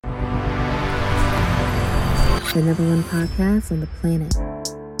the #1 podcast on the planet.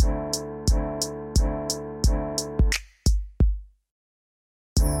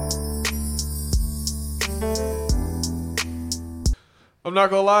 I'm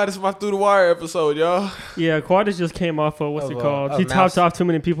not gonna lie, this is my Through the Wire episode, y'all. Yeah, Quadis just came off of what's it called? He mouse. topped off too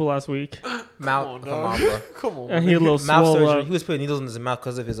many people last week. Come on, bro. Come on. And he a little Mouth swole surgery. up. He was putting needles in his mouth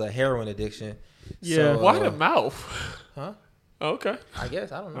because of his heroin addiction. Yeah. Why the mouth? Huh? Okay. I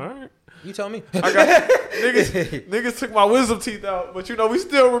guess. I don't know. All right. You tell me. I got niggas took my wisdom teeth out, but we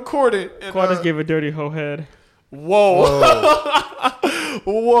still recording. And, Quadis gave a dirty hoe head. Whoa.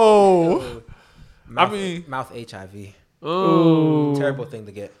 Whoa. Mouth, mouth HIV. Ooh. Terrible thing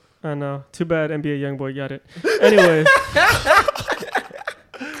to get. I know. Too bad NBA YoungBoy got it. Anyway.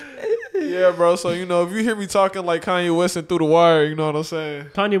 Yeah, bro. So, if you hear me talking like Kanye West and Through the Wire, you know what I'm saying?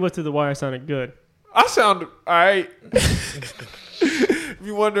 Kanye West to the Wire sounded good. I sound all right. If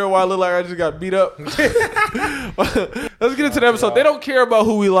you wondering why I look like I just got beat up. Let's get into the episode. They don't care about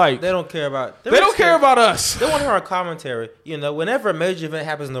who we like. They don't care about. They don't care about us. They want to hear our commentary. Whenever a major event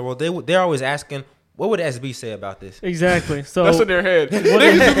happens in the world, they're always asking, "What would SB say about this?" Exactly. So That's in their head.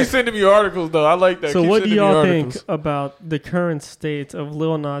 Niggas do be sending me articles, though. I like that. So Keep what do sending me y'all articles. think about the current state of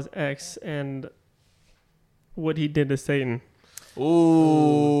Lil Nas X and what he did to Satan?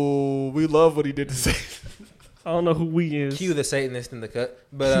 Ooh, we love what he did to Satan. I don't know who we is. Cue the Satanist in the cut,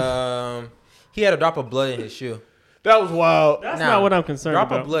 but he had a drop of blood in his shoe. That was wild. That's not what I'm concerned drop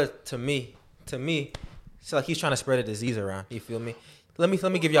about. of blood to me, it's like he's trying to spread a disease around. You feel me? Let me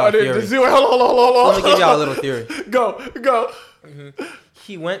give y'all a theory. Hold on. Let me give y'all a little theory. Go. Mm-hmm.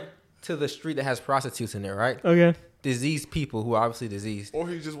 He went to the street that has prostitutes in there, right? Okay. Diseased people who are obviously diseased. Or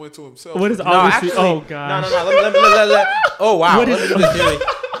he just went to himself. What is No, obviously? actually, oh god. No. Oh wow. What Let is- me do the theory.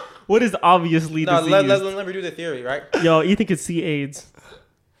 What is obviously No, diseased? let me do the theory, right? Yo, Ethan could see AIDS.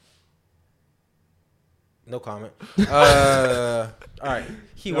 No comment. All right.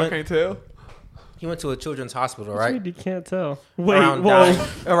 He I can't tell. went to a children's hospital, Right? right? You can't tell. Wait, Around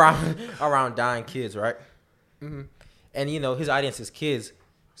whoa. around dying kids, right? Mm-hmm. And his audience is kids,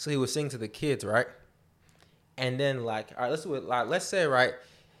 so he would sing to the kids, right? And then all right, let's do it. Let's say, right,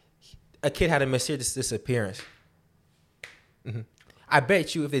 a kid had a mysterious disappearance. Mm-hmm. I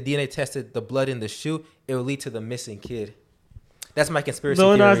bet you if the DNA tested the blood in the shoe, it would lead to the missing kid. That's my conspiracy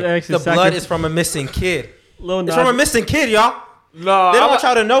Lil Nas theory. X The is blood is from a missing kid. Lil It's from a Nas, missing kid, y'all. Nah. They don't want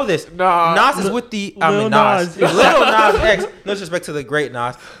y'all to know this. Nah. Nas is with the Lil Nas. Nas. Little Nas X. No disrespect to the great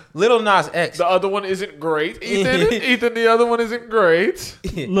Nas. Little Nas X. The other one isn't great. Ethan, the other one isn't great.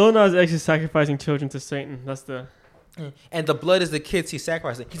 Lil Nas X is sacrificing children to Satan. That's the. And the blood is the kids he's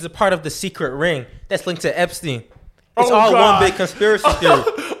sacrificing. He's a part of the secret ring that's linked to Epstein. It's Oh, all God. one big conspiracy theory.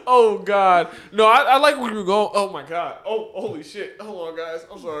 Oh, God. No, I like where you're going. Oh, my God. Oh, holy shit. Hold on, guys.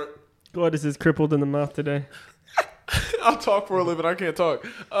 I'm sorry. God, this is crippled in the mouth today. I'll talk for a living. I can't talk.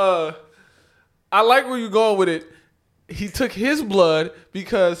 I like where you're going with it. He took his blood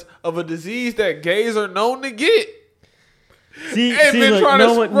because of a disease that gays are known to get. See, been look, trying to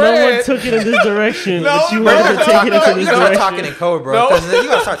no one spread. took it in this direction, No, but you no, wanted to take it into You this gotta start direction. talking in code, bro. No. 'Cause you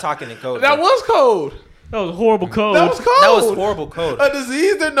gotta start talking in code. That bro. was cold. That was horrible code. That was cold. That was horrible code. A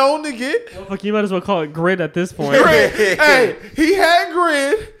disease they're known to get. Fuck, you might as well call it grit at this point. Grid. Hey, he had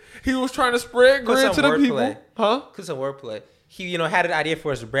grid. He was trying to spread Put grid some to the people. wordplay. Huh? Cause some wordplay. He, had an idea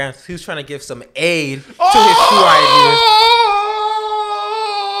for his brand. He was trying to give some aid to his shoe ideas.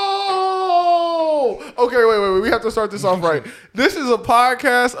 Oh! Okay, wait. We have to start this off right. This is a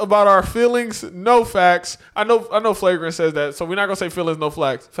podcast about our feelings, no facts. I know Flagrant says that, so we're not gonna say feelings, no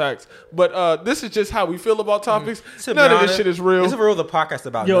facts. But this is just how we feel about topics. To be None of this honest, shit is real. This is the podcast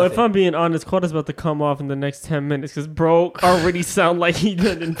about Yo, nothing. if I'm being honest, Quada's about to come off in the next 10 minutes because bro already sound like he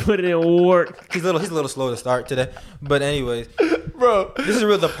didn't put it in work. He's a little slow to start today. But anyways, Bro. this is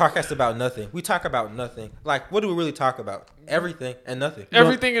the podcast about nothing. We talk about nothing. Like, what do we really talk about? Everything and nothing.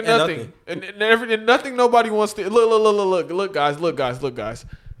 Everything and nothing. And nothing nobody wants to look guys.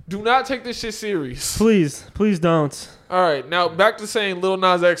 Do not take this shit serious. Please don't. All right, now back to saying Lil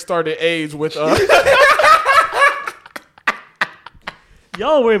Nas X started AIDS with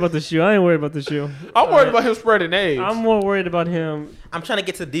Y'all worry about the shoe. I ain't worried about the shoe. I'm worried about him spreading AIDS. I'm more worried about him. I'm trying to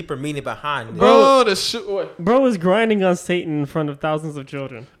get to the deeper meaning behind it. Bro, the shit. What? Bro is grinding on Satan in front of thousands of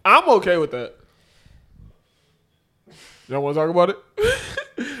children. I'm okay with that. Y'all want to talk about it?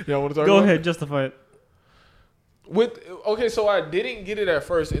 Y'all want to talk Go about ahead, justify it. Okay, so I didn't get it at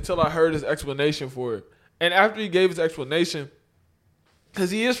first until I heard his explanation for it. And after he gave his explanation, because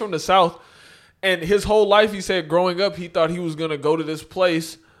he is from the South, and his whole life, he said, growing up, he thought he was gonna go to this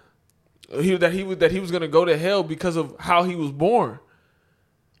place, that he was gonna go to hell because of how he was born.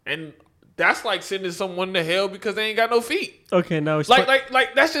 And that's like sending someone to hell because they ain't got no feet. Okay, now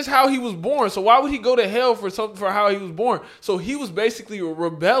Like that's just how he was born. So why would he go to hell for something for how he was born? So he was basically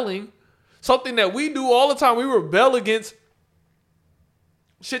rebelling, something that we do all the time. We rebel against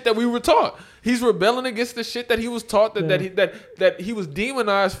shit that we were taught. He's rebelling against the shit that he was taught that he was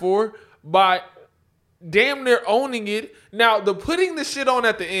demonized for by damn near owning it. Now the putting the shit on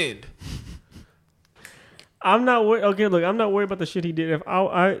at the end. I'm not worried. Okay, look, I'm not worried about the shit he did. If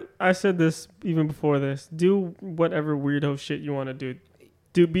I said this even before this, do whatever weirdo shit you want to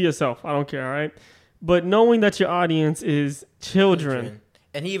do. Be yourself. I don't care. All right, but knowing that your audience is children,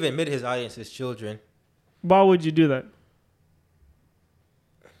 and he even admitted his audience is children. Why would you do that?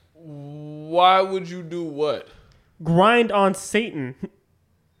 Why would you do what? Grind on Satan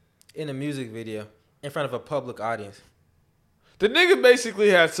In a music video in front of a public audience. The nigga basically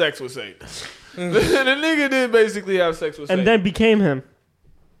had sex with Satan. The nigga did basically have sex with Satan. and then became him.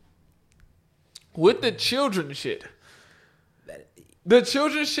 With the children shit. The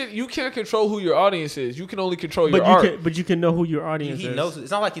children shit, you can't control who your audience is. You can only control your art. But you can know who your audience He is. knows.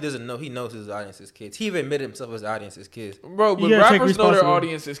 It's not like he doesn't know. He knows his audience is kids. He even admitted himself his audience is kids. Bro, but You gotta take rappers know their responsibility.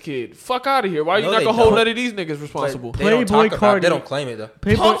 audience is kid. Fuck out of here. Why you No, not they gonna hold don't. none of these niggas responsible? But they don't talk Playboy about it. Cardi. They don't claim it though.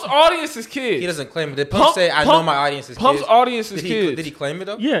 Playboy- Pump's audience is kids. He doesn't claim it. Did Pump say, I know my audience is Pump's kids? audience is kids. Did he claim it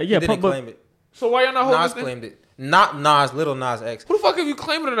though? Yeah, He didn't Pump- claim it. So why y'all not holding Nas this? claimed it. Not Nas, Little Nas X. Who the fuck have you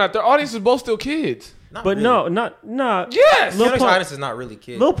claimed it or not? Their audience is both still kids. Not But really. no, not. Yes. Lil Kendrick's Pump- audience is not really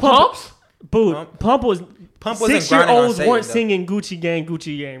kids. Lil Pump. Pumps? Pump was. Pump wasn't 6-year-olds grinding on weren't Satan, singing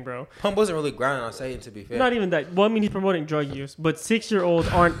Gucci Gang, bro. Pump wasn't really grinding on Satan, to be fair. Not even that. Well, I mean, he's promoting drug use, but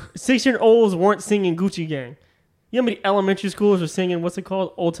 6-year-olds weren't singing Gucci Gang. You know how many elementary schools are singing, what's it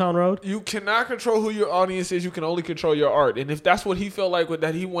called? Old Town Road? You cannot control who your audience is. You can only control your art. And if that's what he felt like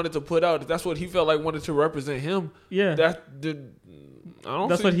that he wanted to put out, if that's what he felt like wanted to represent him, Yeah. I don't.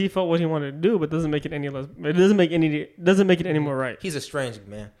 That's see, what he felt what he wanted to do, but doesn't make it any less. It doesn't make it any more right. He's a strange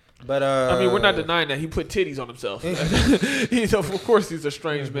man. But I mean, we're not denying that he put titties on himself. Of course, he's a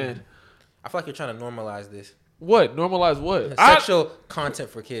strange man. I feel like you're trying to normalize this. What? Normalize what? Sexual content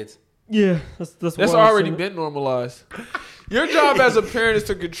for kids. Yeah, that's That's already been normalized. Your job as a parent is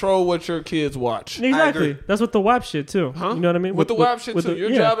to control what your kids watch. Exactly. agree. That's what the WAP shit too. Huh? You know what I mean? With the WAP shit too. Your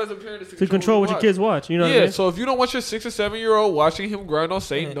yeah, job as a parent is to control what your kids watch. You know what I Yeah, mean? so if you don't want your 6 or 7-year-old watching him grind on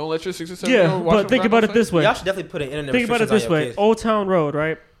Satan, don't let your 6 or 7-year-old Yeah, watch him but think grind about on it this Satan. way. Y'all should definitely put an internet Think about it restrictions this on your way. kids. Old Town Road,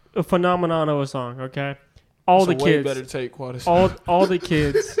 right? A phenomenon of a song. Okay, all It's the a way kids, better take, Quadis. all the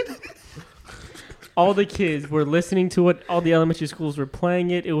kids. All the kids were listening to it. All the elementary schools were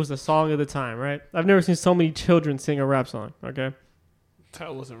playing it. It was the song of the time, right? I've never seen so many children sing a rap song. Okay,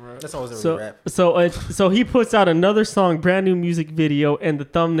 That wasn't right. That's not really so rap. so he puts out another song, brand new music video, and the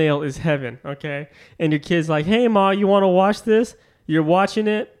thumbnail is heaven. Okay, and your kid's like, "Hey, ma, you want to watch this?" You're watching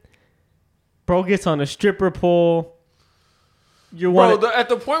it. Bro gets on a stripper pole. At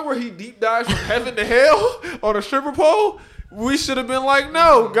the point where he deep dives from heaven to hell on a stripper pole, we should have been like,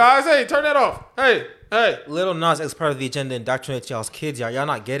 no, guys, hey, turn that off. Hey. Little Nas X part of the agenda indoctrinate y'all's kids. Y'all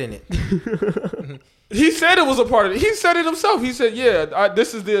not getting it. He said it was a part of it. He said it himself. He said, yeah,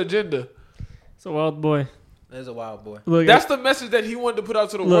 this is the agenda. It's a wild boy. There's a wild boy. Look, That's the message that he wanted to put out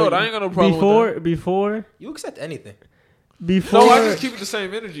to the world. I ain't got no problem with that. Before You accept anything. Before, No, I just keep it the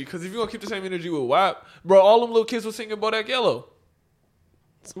same energy. Because if you're going to keep the same energy with WAP, bro, all them little kids were singing Bodak Yellow.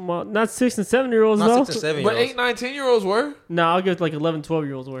 well, not 6 and 7 year olds Not though. 6 and 7 But year olds. 8, 9, 10-year-olds were. Nah, I'll give like 11, 12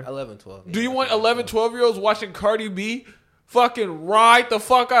 year olds were. 11, 12. Do you want 11, 12-year-olds watching Cardi B fucking ride the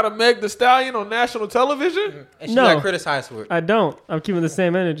fuck out of Meg Thee Stallion on national television? And she No. got criticized for it. I don't. I'm keeping the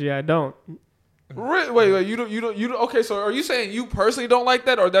same energy. I don't. Wait, you don't. Okay, so are you saying you personally don't like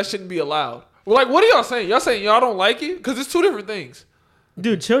that, or that shouldn't be allowed? Well, like, what are y'all saying? Y'all saying y'all don't like it? Because it's two different things.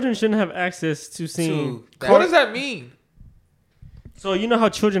 Dude, children shouldn't have access to seeing. What does that mean? So you know how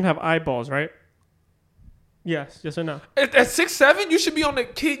children have eyeballs, right? Yes or no? At 6, 7, you should be on the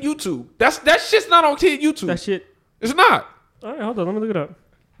kid YouTube. That shit's not on kid YouTube. That shit. It's not. All right, hold on. Let me look it up.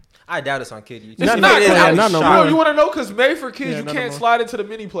 I doubt it's on Kid YouTube. It's Not- not. not- yeah, It's not no shocked. more. You want to know? Because made for kids, Yeah, you not no can't more. slide into the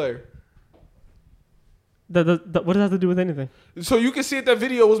mini player. What does that have to do with anything? So you can see that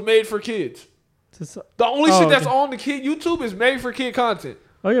video was made for kids. Just- The only Oh, shit that's okay. on the kid YouTube is made for kid content.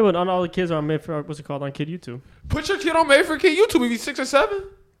 Oh yeah, but on all the kids are made for what's it called on Kid YouTube. Put your kid on made for kid YouTube if he's 6 or 7.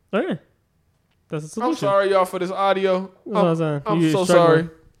 Oh yeah, that's a solution. I'm sorry, y'all, for this audio. That's what I'm saying. I'm You so struggling. sorry.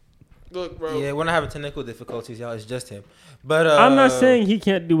 Look, bro. Yeah, we're not having technical difficulties, y'all. It's just him. But I'm not saying he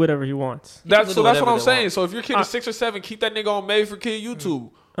can't do whatever he wants. That's People do what I'm whatever they saying. want. So if your kid is 6 or 7, keep that nigga on made for kid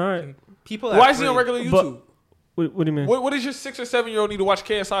YouTube. All right. people. Why is he on regular But- YouTube? What do you mean? What does your 6 or 7-year-old need to watch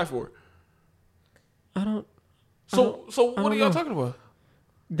KSI for? I don't. So what don't are y'all know. talking about?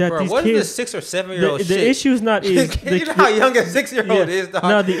 that Bro, these what is kids. this 6 or 7 year old The shit? issue is not is the You know how young a 6-year-old yeah. is, dog.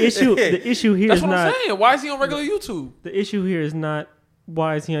 No, the issue here That's is what I'm not saying. Why is he on regular YouTube? the issue here is not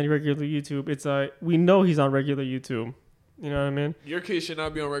why is he on regular YouTube. It's we know he's on regular YouTube. You know what I mean? Your kid should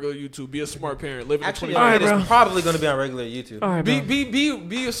not be on regular YouTube. Be a smart parent. Live in the Actually, 21st All right, it's bro. probably going to be on regular YouTube. All right, Be bro.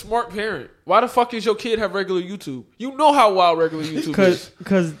 be a smart parent. Why the fuck is your kid have regular YouTube? You know how wild regular YouTube is.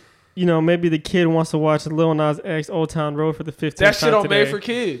 Because you know maybe the kid wants to watch Lil Nas X Old Town Road for the 15th That shit time don't today. made for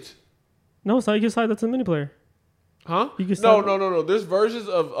kids. No, so you can slide that to the mini player. Huh? You can No, stop- no. There's versions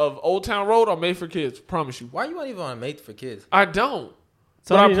of Old Town Road are made for kids. Promise you. Why you not even on Made for Kids? I don't.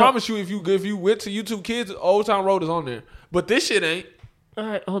 So But how I do you know- promise you, if you went to YouTube Kids, Old Town Road is on there. But this shit ain't. All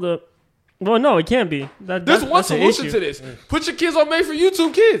right, hold up. Well, no, it can't be. There's one that's the solution issue. to this. Put your kids on Made for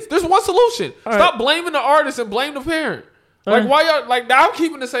YouTube Kids. There's one solution. All Stop right. blaming the artist and blame the parent. All Like right. why y'all like now I'm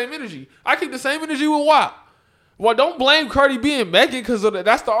keeping the same energy. I keep the same energy with WAP. Well, don't blame Cardi B and Megan because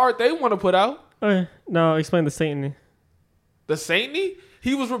that's the art they want to put out. All right, now explain the Satan. The Saintly,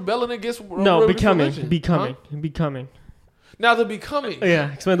 he was rebelling against No, becoming. Huh? Now the becoming.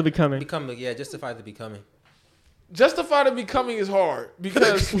 Yeah, explain the becoming. Justify the becoming. Justify the becoming is hard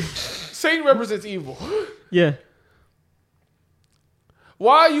because Satan represents evil. Yeah.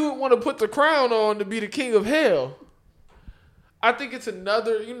 Why you want to put the crown on to be the king of hell? I think it's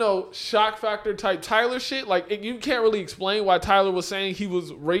another, shock factor type Tyler shit. Like, you can't really explain why Tyler was saying he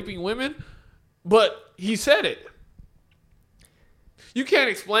was raping women, but he said it. You can't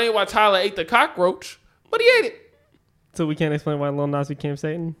explain why Tyler ate the cockroach, but he ate it. So we can't explain why Lil Nas became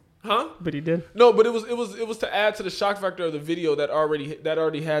Satan, Huh? but he did. No, but it was to add to the shock factor of the video that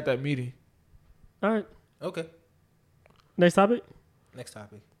already had that meeting. All right. Okay. Next topic. Next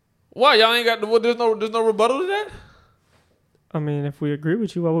topic. Why y'all ain't got there's no rebuttal to that? I mean, if we agree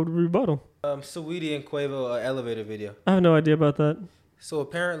with you, why would we rebuttal? Saweetie and Quavo elevator video. I have no idea about that. So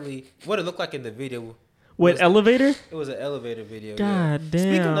apparently, what it looked like in the video, Wait, elevator? it was an elevator video. God yeah. damn.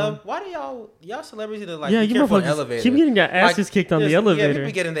 Speaking of, why do y'all celebrities that Yeah, be you careful on motherfuckers elevators? keep getting your asses kicked on the Yeah, elevator.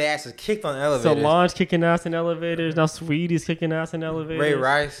 people getting their asses kicked on elevators. Solange kicking ass in elevators. Now Sweetie's kicking ass in elevators. Ray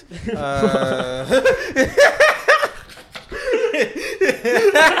Rice.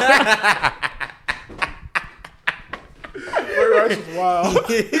 Ray Rice was wild.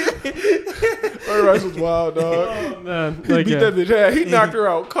 Ray Rice was wild, dog. Oh, man. He Like, beat yeah. that bitch ass. He knocked her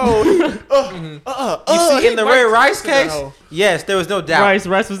out cold. You see, in the Ray Rice that case, hoe. yes, there was no doubt.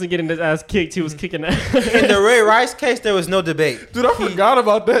 Rice wasn't getting his ass kicked. He was kicking ass. In the Ray Rice case, there was no debate. Dude, I forgot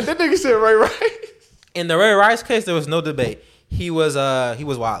about that. That nigga said Ray Rice. In the Ray Rice case, there was no debate. He was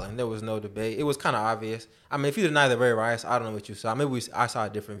wilding. There was no debate. It was kind of obvious. I mean, if you deny the Ray Rice, I don't know what you saw. Maybe I saw a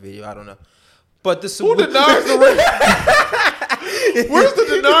different video. I don't know. But the Who denies the Ray? Where's the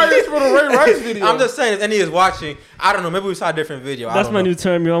deniers for the Ray Rice video? I'm just saying, if any is watching, I don't know. Maybe we saw a different video. I That's don't my know. new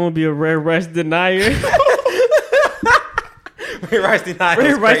term, yo. I'm gonna be a Ray Rice denier. Ray Rice denied.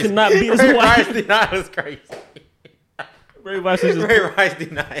 Ray was Rice crazy. did not beat his Ray wife. Rice denied was crazy. Ray Rice was just Ray Rice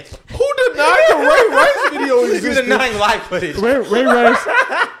denied. Who denied the Ray Rice video He existed? denying live footage. Ray Rice.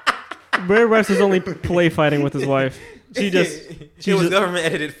 Ray Rice was only play fighting with his wife. She it was just government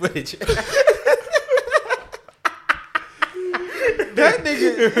edited footage. That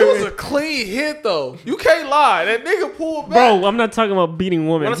nigga, it was a clean hit though. You can't lie. That nigga pulled back. bro. I'm not talking about beating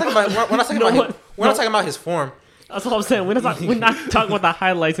women. We're not talking about. We're not talking No, about. what? Him. We're not talking about his form. That's what I'm saying. We're not talking about the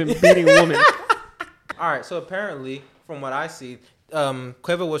highlights and beating women. All right. So apparently, from what I see,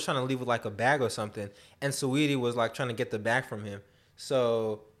 Quavo was trying to leave with like a bag or something, and Saweetie was like trying to get the bag from him.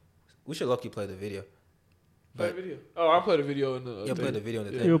 So we should low-key play the video. Play the video. Oh, I played a video in the. You'll play the video in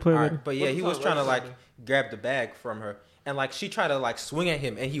the Yeah, thing. you'll play All later. right. But yeah, What's he the was time? trying to What's like the time? grab the bag from her, and like she tried to like swing at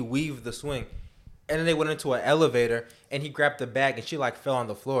him, and he weaved the swing, and then they went into an elevator, and he grabbed the bag, and she like fell on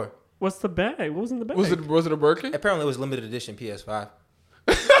the floor. What's the bag? What was in the bag? Was it a Birkin? Apparently, it was limited edition PS5.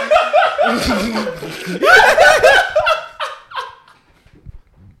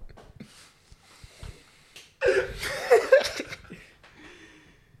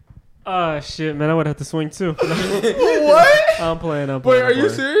 Shit, man. I would have to swing too. What? I'm playing. Wait, are you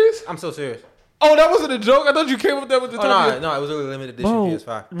serious? I'm so serious. Oh, that wasn't a joke. I thought you came up with that with the Oh time. no, it was a limited edition Bro,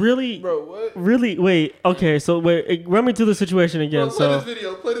 PS5. really? Bro, what? Really? Wait. Okay. So wait. Run me through the situation again. Bro, play So this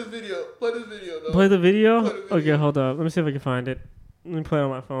video. Play this video. Play this video. Though. play the video. Play the video. Okay, hold up. Let me see if I can find it. Let me play it on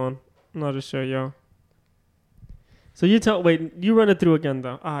my phone, and I'll just show y'all. So you run it through again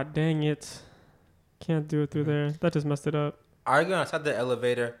though. Ah, dang it. Can't do it through there. That just messed it up. Arguing outside the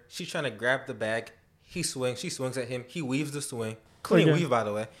elevator, she's trying to grab the bag. He swings. She swings at him. He weaves the swing. Clean Okay. weave, by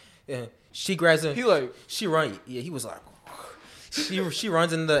the way. Yeah. She grabs him. He like, She run. Yeah, he was like. She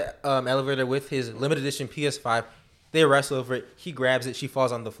runs in the elevator with his limited edition PS5. They wrestle over it. He grabs it. She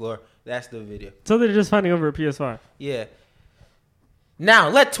falls on the floor. That's the video. So they're just fighting over a PS5. Yeah. Now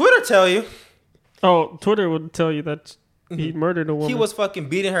let Twitter tell you Oh, Twitter would tell you that he murdered a woman. he was fucking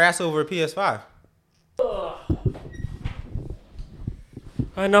beating her ass over a PS5.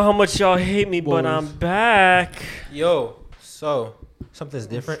 I know how much y'all hate me, but I'm back. Yo, so something's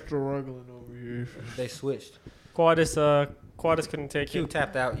different. Struggling over here. They switched. Quadis couldn't take Q it.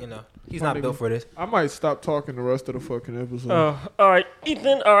 tapped out. You know, he's My not nigga. built for this. I might stop talking the rest of the fucking episode. All right,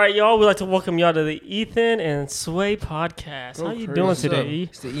 Ethan. All right, y'all. We'd like to welcome y'all to the Ethan and Sway podcast. Go How you crazy. doing What's today, up? E?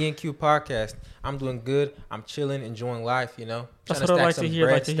 It's the E&Q podcast. I'm doing good. I'm chilling, enjoying life. You know, That's trying to what I stack like to some hear,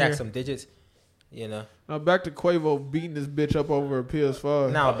 bread, like to stack hear. some digits. You know. Now back to Quavo beating this bitch up over a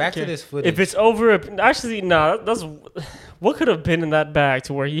PS5. Now back to Okay. this footage. If it's over, actually, nah. That's what could have been in that bag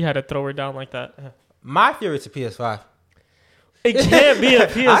to where he had to throw her down like that. My theory, it's a PS5. It can't be a I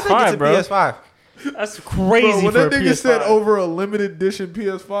think it's PS5, a bro. PS5. That's crazy. Bro, when for that a nigga PS5. said over a limited edition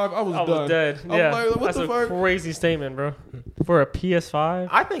PS5, I was I done. was dead. I'm Yeah, like, what that's the a fuck? crazy statement, bro. For a PS5,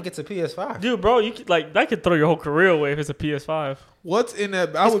 I think it's a PS5. dude, bro, you could, like that could throw your whole career away if it's a PS5. What's in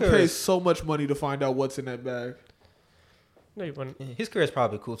that? I His would pay career- so much money to find out what's in that bag. No, you wouldn't. His career is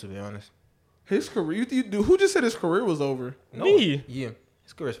probably cool, to be honest. His career, who just said his career was over? No, Me. Yeah,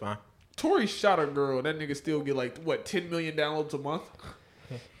 his career's fine. Tory shot a girl. That nigga still get like what 10 million downloads a month.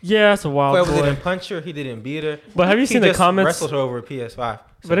 Yeah, that's a wild Quavo boy. didn't punch her. He didn't beat her. But have you He seen the just comments? wrestled her over a PS5. So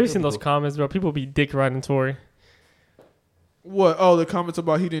But have you he'll seen be those cool. comments, bro? People be dick riding Tory. What? Oh, the comments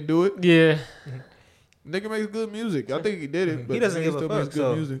about he didn't do it. Yeah. Nigga makes good music. I think he did it, but He doesn't nigga give still a makes fuck. good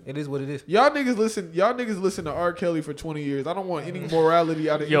So music. it is what it is. Y'all niggas listen to R. Kelly for 20 years. I don't want any morality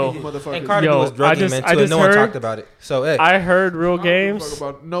out of Yo. any motherfucker. And Cardi Yo, B was drug I just- him I into it. just No one heard- talked about it. So hey, I heard real I don't give a games. fuck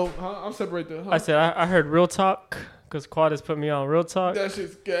about, no, huh? I'm separate that. Huh? I said I heard real talk because Quad has put me on real talk. that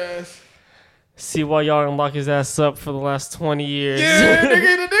shit's gas. See why y'all didn't lock his ass up for the last 20 years. Yeah,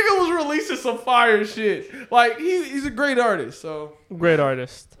 nigga, the nigga was releasing some fire shit. Like he's a great artist. So Great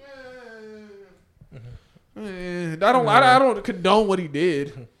artist. I don't condone what he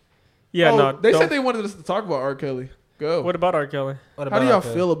did. Yeah, Oh, no. they don't- said they wanted us to talk about R. Kelly. Go. What about R. Kelly? what How about do y'all R.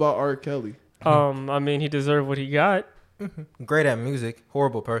 Kelly? feel about R. Kelly? I mean, he deserved what he got. Great at music,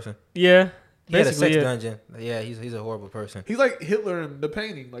 horrible person. Yeah. He had a Basically sex it. dungeon. Yeah, he's a horrible person. He's like Hitler in the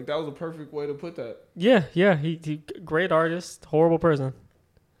painting. Like that was a perfect way to put that. Yeah. He great artist, horrible person.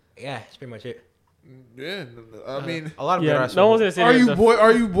 Yeah, that's pretty much it. Yeah, I mean, A lot of good Yeah, artists. no one's gonna say are that.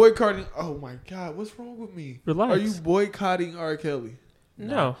 are you boycotting? Oh my God, what's wrong with me? Relax. Are you boycotting R. Kelly?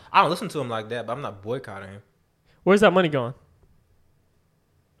 No. I don't listen to him like that, but I'm not boycotting him. Where's that money going?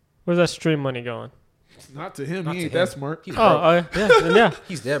 Where's that stream money going? Not to him. Not He to ain't him. that smart. He's Oh, broke. yeah, then yeah.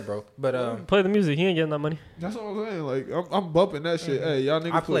 He's dead broke. But Play the music. He ain't getting that money. That's what I'm saying. Like I'm bumping that shit. Hey, y'all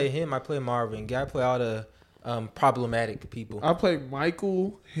niggas. I play him. I play Marvin Gaye. I play all the problematic people. I play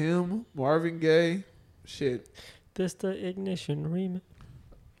Michael, him, Marvin Gaye. Shit. This the ignition remix.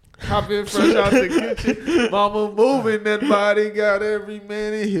 Hop in fresh out the kitchen. Mama moving that body. Got every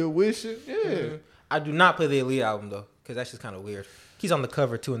man in here wishing. Yeah. I do not play the Elite album though, because that's just kind of weird. He's on the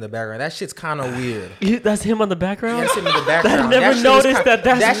cover too in the background. That shit's kind of weird. That's him on the background? That's him in the background. never That shit is noticed that.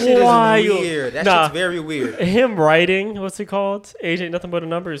 That's that shit wild. is weird. That Nah. shit's very weird. Him writing, what's it called? Age ain't nothing but a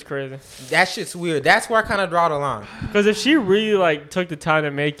number is crazy. That shit's weird. That's where I kind of draw the line. Because if she really like took the time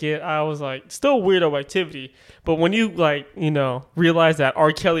to make it, I was like, still weirdo activity. But when you like, realize that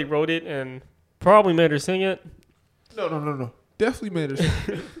R. Kelly wrote it and probably made her sing it, No. Definitely made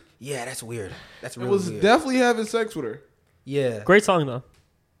her. Yeah, that's weird. That's It really was weird. definitely having sex with her. Yeah. great song though.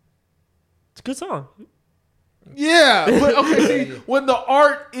 It's a good song. Yeah, but okay. See, when the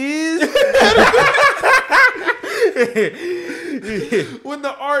art is, when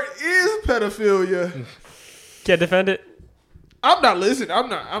the art is pedophilia, Can't defend it. I'm not listening. I'm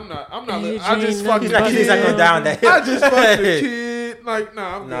not. Li- I just AJ fucked He's the not, he's not kid. going down that. I just fucked the kid. Like,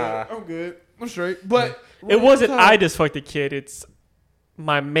 nah, Nah. I'm good. I'm straight. But It wasn't real I talk, just fucked the kid. It's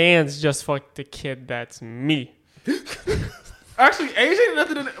my man's just fucked the kid. That's me. Actually, age ain't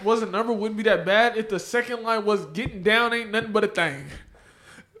nothing. Was a number wouldn't be that bad if the second line was getting down ain't nothing but a thing.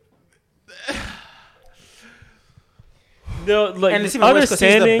 No, like And it's even worse because he's the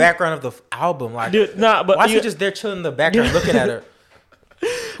understanding. background of the album. Like, Dude, nah, but why is you- he just there chilling in the background looking at her?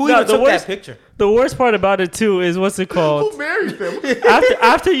 Who No, even the took worst- that picture? the worst part about it too is what's it called? Who married them?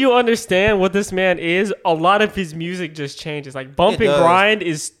 after you understand what this man is, a lot of his music just changes. Like bump It and does. grind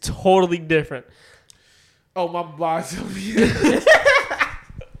is totally different. Oh, my body.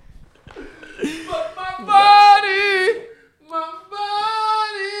 But my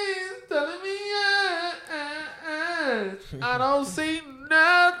body's telling me I don't see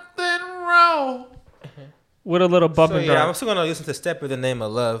nothing wrong. with a little bump So and yeah, I'm dump. still gonna listen to Step in the Name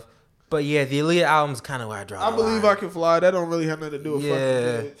of Love. But yeah, the Aaliyah album's kind of where I draw I the believe line. I can fly. That don't really have nothing to do with Yeah.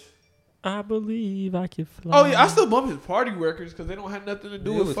 fucking kids. I believe I can fly. Oh yeah, I still bump his party records because they don't have nothing to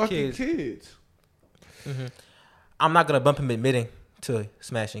do Yeah, with with fucking kids. kids. I'm not gonna bump him admitting to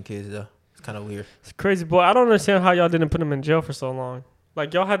smashing kids though. It's kind of weird. It's crazy, boy. I don't understand how y'all didn't put him in jail for so long.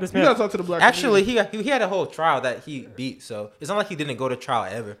 Like y'all had this You man. gotta talk to the black. Actually, community. he had a whole trial that he beat, so it's not like he didn't go to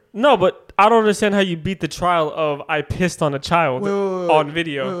trial ever. No, but I don't understand how you beat the trial of I pissed on a child Wait, on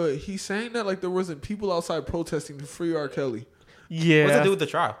video. wait. He's saying that like there wasn't people outside protesting to free R. Kelly. What's Yeah. it to do with the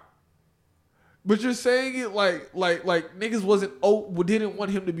trial? But you're saying it like niggas didn't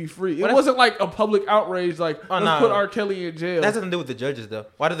want him to be free. It What if- wasn't like a public outrage like Oh, let's no. put R. Kelly in jail. That has nothing to do with the judges though.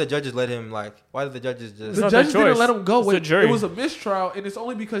 Why did the judges let him like? Why did the judges just? It's The not their judges didn't choice. let him go. It's the Wait, jury. it was a mistrial, and it's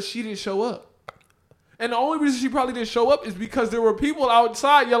only because she didn't show up. And the only reason she probably didn't show up is because there were people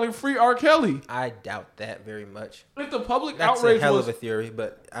outside yelling "Free R. Kelly." I doubt that very much. If the public That's a outrage hell was, of a theory,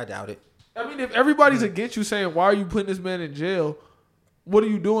 but I doubt it. I mean, if everybody's against you saying, "Why are you putting this man in jail? What are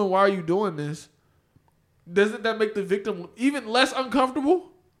you doing? Why are you doing this?" Doesn't that make the victim even less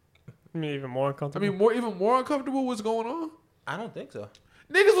uncomfortable? I mean, even more I uncomfortable. mean, even more uncomfortable. What's going on? I don't think so.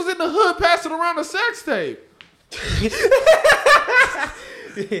 Niggas was in the hood passing around a sex tape.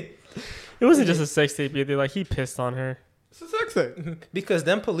 it wasn't just a sex tape either. Like he pissed on her. It's a sex tape. Because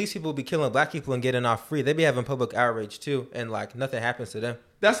them police people be killing black people and getting off free. They be having public outrage too, and like nothing happens to them.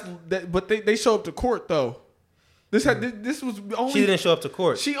 But they show up to court though. This was only. She didn't show up to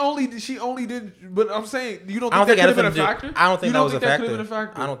court. She only did. But I'm saying you don't I think don't that think could have anything been a to factor. do. I don't think You that was a could have factor. been a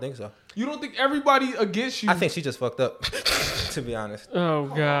factor. I don't think so. You don't think everybody against you? I think she just fucked up. To be honest. Oh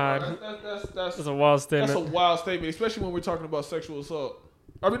God, That's that's a wild that's statement. a wild statement, especially when we're talking about sexual assault.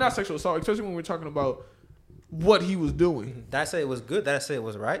 I mean, not sexual assault, especially when we're talking about what he was doing. Did I say it was good? Did I say it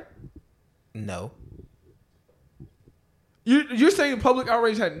was right? No. You're saying public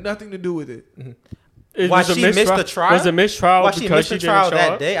outrage had nothing to do with it. It Why was a she missed mistrial- the trial? Was a mistrial Why she because missed she the didn't trial show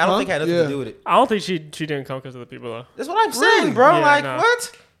that up? day? I don't Huh? think it had nothing Yeah. to do with it. I don't think she didn't come because of the people though. That's what I'm Really? saying, bro. Yeah, like nah.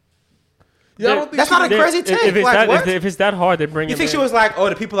 what? Yeah, I don't think That's she not a did- crazy If take. it's Like, that, what? if it's that hard, they bring You him think she in. was like, oh,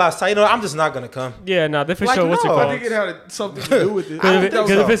 the people outside? You know, I'm just not gonna come. Yeah, no, they for Like, sure. What's it no. called? I think it had something to do with it. I don't Because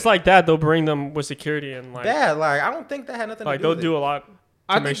think so. if it's like that, they'll bring them with security and like Bad. Like I don't think that had nothing like to do they'll with do it. a lot.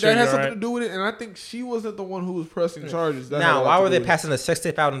 I make think sure that has you're something right. to do with it, and I think she wasn't the one who was pressing charges. That had a Now, lot why to were do they with it. passing a sex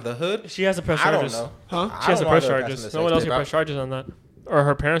tape out in the hood? She has to press I don't charges. know. Huh? I She has to don't know press why they were charges. passing No the one sex else tape can out. press charges on that, or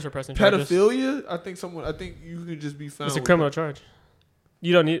her parents were pressing charges. Pedophilia? I think you could just be found. It's a with criminal that. charge.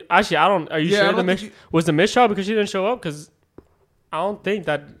 You don't need. Actually, I don't. Are you Yeah, I sure don't the think was the mistrial because she didn't show up? Because I don't think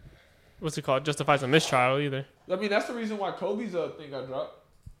that what's it called justifies a mistrial either. I mean, that's the reason why Kobe's thing got dropped.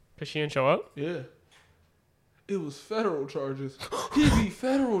 Because she didn't show up. Yeah. It was federal charges. He beat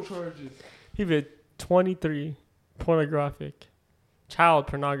federal charges. He did 23 pornographic child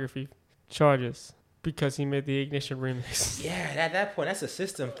pornography charges because he made the Ignition remix. Yeah, at that point, that's a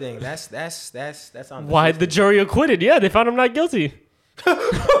system thing. That's on. Why the jury acquitted? Yeah, they found him not guilty.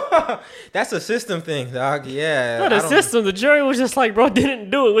 That's a system thing, dog. Yeah. Not I a don't- system. The jury was just like, bro, didn't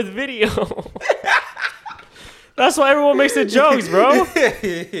do it with video. That's why everyone makes the jokes, bro.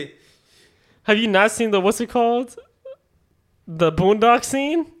 Have you not seen the what's it called? The Boondock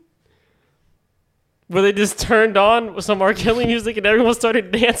scene? Where they just turned on some R. Kelly music and everyone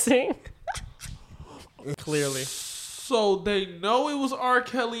started dancing? Clearly. So they know it was R.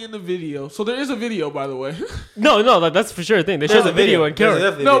 Kelly in the video. So there is a video, by the way. No, that's for sure a thing. They There's showed the video and There's killed it.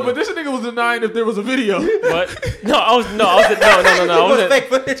 definitely No, video. but this nigga was denying if there was a video. What? No, I was no. It was fake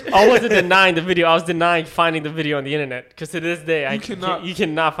footage. I wasn't denying the video. I was denying finding the video on the internet. Because to this day, you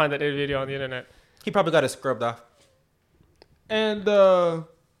cannot find that video on the internet. He probably got it scrubbed off. And the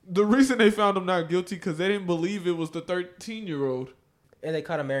reason they found him not guilty because they didn't believe it was the 13-year-old. And they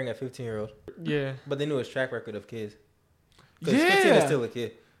caught him marrying a 15-year-old. Yeah. But they knew his track record of kids. Because 15 is still a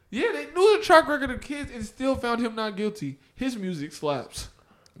kid. Yeah, they knew the track record of kids and still found him not guilty. His music slaps.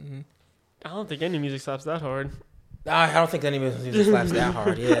 I don't think any music slaps that hard. I don't think any music slaps that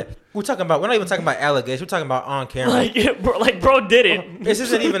hard. Yeah, we're not even talking about allegations. We're talking about on camera. Bro did it. This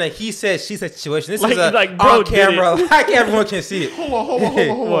isn't even a he said she said situation. This Like- is a like, bro on did camera, like everyone can see it. Hold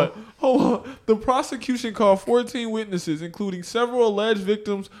What? on. Hold on. The prosecution called 14 witnesses, including several alleged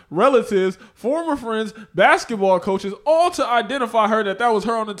victims, relatives, former friends, basketball coaches, all to identify her that was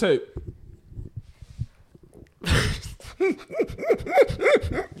her on the tape.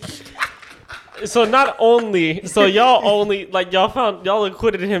 So y'all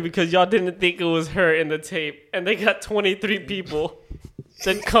acquitted him because y'all didn't think it was her in the tape, and they got 23 people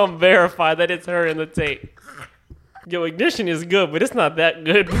that come verify that it's her in the tape. Yo, Ignition is good, but it's not that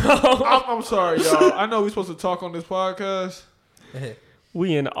good, bro. I'm sorry, y'all. I know we're supposed to talk on this podcast.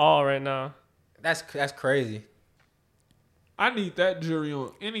 We in awe right now. That's crazy. I need that jury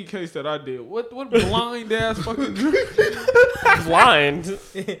on any case that I did. What blind ass fucking jury? Blind.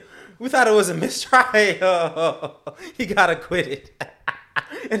 We thought it was a mistrial. He got acquitted.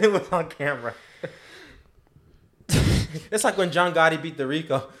 And it was on camera. It's like when John Gotti beat the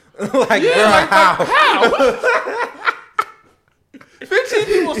Rico. Like, Yeah, bro, like, how? how? 15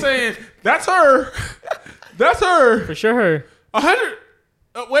 people saying, that's her. That's her. For sure. 100.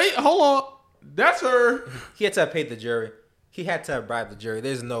 Wait, hold on. That's her. He had to have paid the jury. He had to have bribed the jury.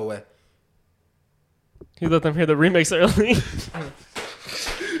 There's no way. He let them hear the remix early.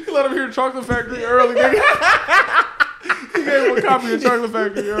 He let him hear Chocolate Factory early, nigga. He gave him a copy of Chocolate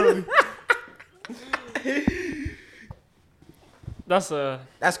Factory early.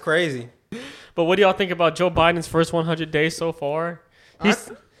 That's crazy. But what do y'all think about Joe Biden's first 100 days so far? He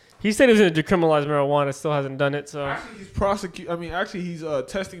said he was going to decriminalize marijuana. Still hasn't done it. So Actually, he's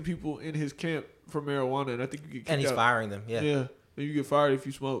testing people in his camp for marijuana, and I think you get kicked And he's out. firing them. Yeah. Yeah, and you get fired if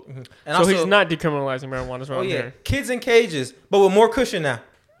you smoke. And so also, he's not decriminalizing marijuana. Is what I'm hearing. Kids in cages, but with more cushion now.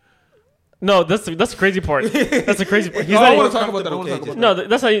 No, that's the crazy part. That's the crazy part. He's I not want even, to talk about that. I want to talk about that. no,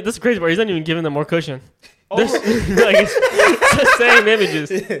 that's the crazy part. He's not even giving them more cushion. Like, it's the same images.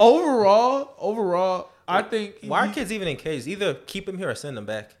 Overall, I think Why are kids even in cages? Either keep them here or send them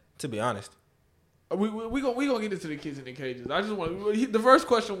back. To be honest. we gonna get into the kids in the cages. I just want the first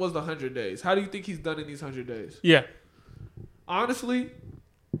question was the 100 days. How do you think he's done in these 100 days? Yeah. Honestly,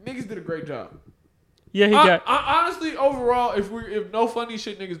 niggas did a great job. Yeah, he got. Honestly, overall, if no funny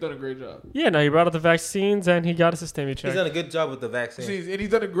shit, niggas done a great job. Yeah, no, he brought up the vaccines and he got a systemic check. He's done a good job with the vaccine. And he's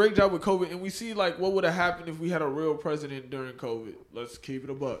done a great job with COVID. And we see like what would have happened if we had a real president during COVID. Let's keep it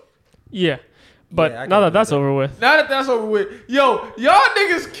a buck. Yeah. But Yeah, I now can that do that's that. over with. Now that that's over with, y'all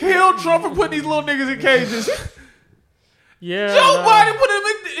niggas killed Trump for putting these little niggas in cages. Yeah. Joe no. Biden put him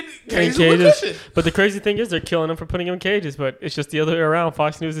in cages with cushion. But the crazy thing is they're killing him for putting him in cages. But it's just the other way around.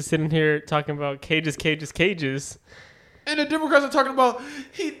 Fox News is sitting here talking about cages. And the Democrats are talking about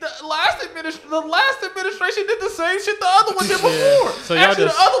the last administration did the same shit the other one did before. So y'all Actually,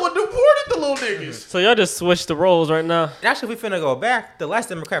 just- the other one deported the little niggas. So y'all just switched the roles right now. And actually, if we finna go back, the last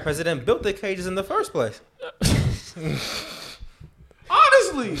Democrat president built the cages in the first place.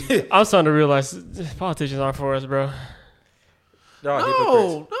 Honestly, I'm starting to realize politicians aren't for us, bro. They're all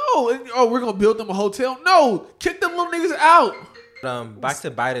hypocrites. no. We're gonna build them a hotel. No, kick them little niggas out. Back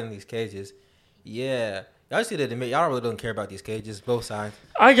to Biden in these cages. Yeah. Y'all see that y'all really don't care about these cages, both sides.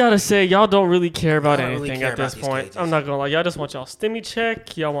 I gotta say, y'all don't really care about Y'all don't really anything care at this about these point. cages. I'm not gonna lie. Y'all just want y'all stimmy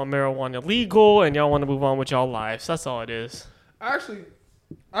check. Y'all want marijuana legal, and y'all want to move on with y'all lives. That's all it is. Actually,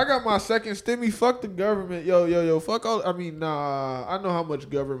 I got my second stimmy. Fuck the government. Yo. Fuck all. I mean, nah. I know how much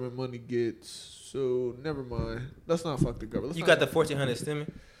government money gets. So never mind. Let's not fuck the government. You got the 1,400 stimmy?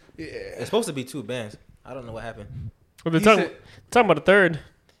 Yeah. It's supposed to be 2 bands. I don't know what happened. Well, they're He talking, said- talking about a third.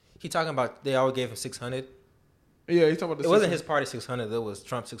 He talking about they always gave him 600. Yeah, he's talking about the It wasn't system. his party 600. It was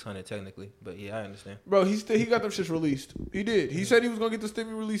Trump 600 technically. But yeah, I understand. Bro, he got them shits released. He did. He said he was gonna get the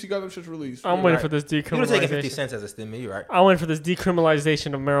stimmy released. He got them shits released. I'm You're waiting right. for this You would have taken 50 decriminalization. cents as a stimmy, you're right? I'm waiting for this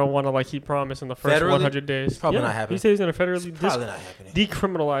decriminalization of marijuana, like he promised in the first Federally? 100 days. It's probably Yeah, not happening. He said he's gonna federally It's probably not happening.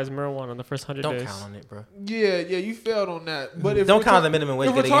 decriminalize marijuana in the first 100 Don't days. count on it, bro. Yeah, you failed on that. But if Don't we're count on talk- the minimum wage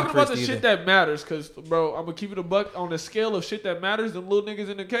If we're getting talking about the increased shit either. that matters, because bro, I'm gonna keep it a buck on the scale of shit that matters. Them little niggas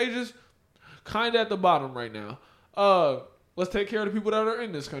in the cages, kind of at the bottom right now. Let's take care of the people that are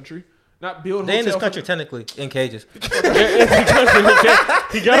in this country, not build. They in this hotel country technically in cages. He got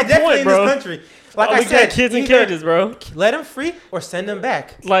They a definitely point, in bro. this country. Like Oh, I we said, got kids in either cages, bro. Let them free or send them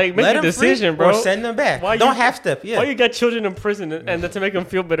back. Like, make Let a 'em decision, free bro. Or send them back. Why Don't you- half step. Yeah. Why you got children in prison and then to make them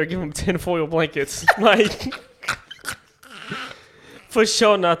feel better, give them tinfoil blankets? Like, for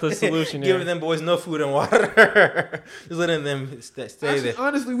sure, not the solution here. Giving them boys no food and water. Just letting them stay Actually, there.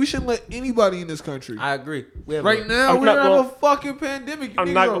 honestly, we shouldn't let anybody in this country. I agree. We have Right now, I'm we not have gonna- a fucking pandemic. You I'm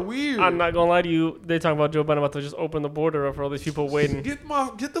niggas not, are weird. I'm not gonna lie to you. They talking about Joe Biden about to just open the border up for all these people waiting.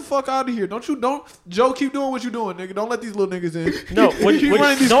 Get the fuck out of here! Don't Joe, keep doing what you're doing, nigga. Don't let these little niggas in. No, Keep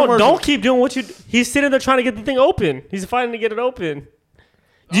running these don't commercials. keep doing what you. He's sitting there trying to get the thing open. He's fighting to get it open.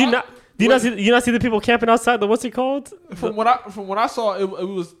 Do you not? Do you not see the people camping outside the what's it called? From what I saw, it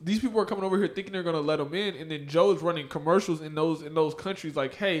was these people were coming over here thinking they're gonna let them in, and then Joe is running commercials in those countries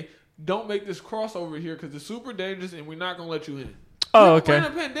like, "Hey, don't make this crossover here because it's super dangerous, and we're not gonna let you in." Oh, We're okay. in a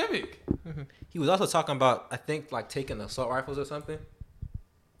pandemic. He was also talking about, I think, like taking assault rifles or something.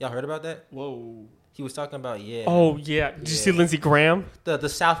 Y'all heard about that? Whoa. He was talking about Oh yeah. Did you see Lindsey Graham? the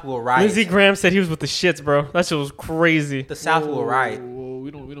South will riot. Lindsey Graham said he was with the shits, bro. That shit was crazy. The South will riot. Whoa, we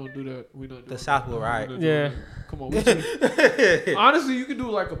don't do that. We don't. The South will riot. Yeah. Come on. Honestly, you could do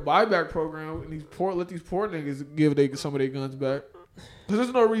like a buyback program and let these poor niggas give some of their guns back. Because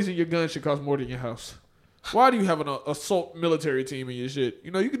there's no reason your gun should cost more than your house. Why do you have an assault military team in your shit?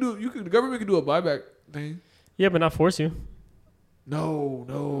 You know, the government can do a buyback thing. Yeah, but not force you. No.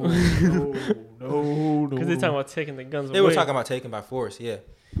 Because they're talking about taking the guns away. They were talking about taking by force, yeah.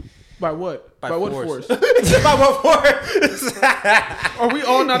 By what? By what force. force? By what force? Are we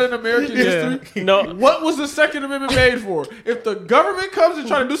all not in American history? No. What was the Second Amendment made for? If the government comes and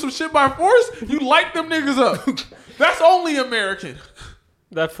try to do some shit by force, you light them niggas up. That's only American.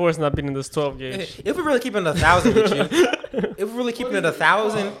 That force not being in this 12 gauge. If we're really keeping it 1,000 with you, if we're really keeping it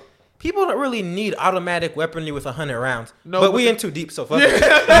 1,000, people don't really need automatic weaponry with 100 rounds. No, but we in too deep, so fuck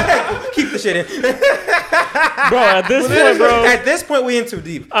it. Keep the shit in. Bro, at this point, bro. At this point, we in too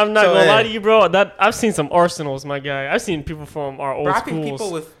deep. I'm not gonna lie to you, bro. I've seen some arsenals, my guy. I've seen people from our old Bro, I think schools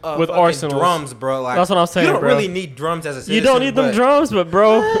people with with arsenals. drums, bro. Like, That's what I'm saying, You don't bro. really need drums as a citizen. You don't need them drums, but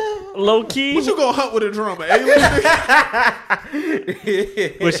bro, low key. What you gonna hunt with a drum? An alien nigga?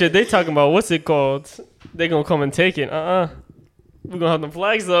 But shit, they talking about what's it called? They gonna come and take it. We gonna have them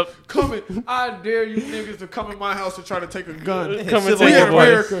flags up. I dare you niggas to come in my house and try to take a gun. Come and Civil take it,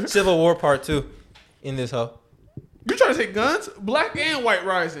 War, boys. Civil War Part 2 in this hoe. You trying to take guns? Black and white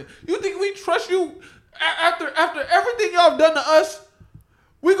rising. You think we trust you after everything y'all have done to us?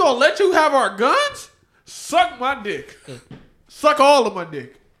 We gonna let you have our guns? Suck my dick. Suck all of my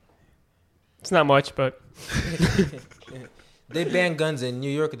dick. It's not much, but They ban guns in New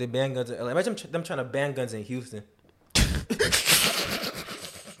York. They ban guns in LA. Imagine them trying to ban guns in Houston.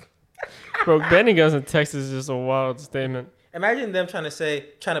 bro, banning guns in Texas is just a wild statement. Imagine them trying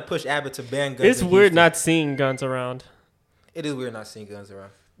to push Abbott to ban guns. It's in weird Houston. not seeing guns around. It is weird not seeing guns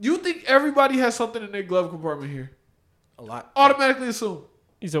around. You think everybody has something in their glove compartment here? A lot. Automatically assume.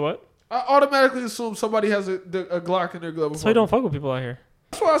 You said what? I automatically assume somebody has a Glock in their glove So you don't compartment. fuck with people out here.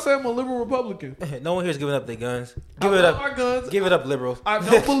 That's why I say I'm a liberal Republican. No one here's giving up their guns. I Give it love up. my guns. Give it up, liberals. I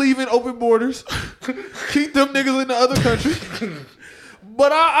don't believe in open borders. Keep them niggas in the other country.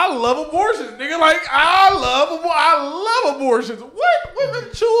 But I love abortions, nigga. Like I love abortions. What? Women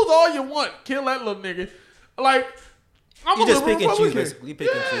choose all you want. Kill that little nigga. Like I'm You a just liberal pick and choose, Republican. basically. You pick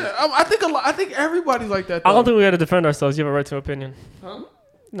and choose. I think everybody's like that. Though. I don't think we got to defend ourselves. You have a right to opinion. Huh?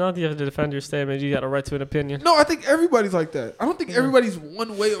 Not that you have to defend your statement. You got a right to an opinion. No, I think everybody's like that. I don't think everybody's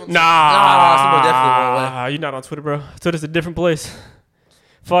one way on. Nah, definitely one way. You're not on Twitter, bro. Twitter's a different place.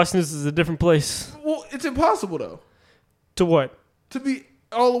 Fox News is a different place. Well, it's impossible though To what? to be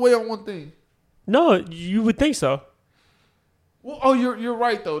all the way on one thing. No, you would think so. Well, oh, you're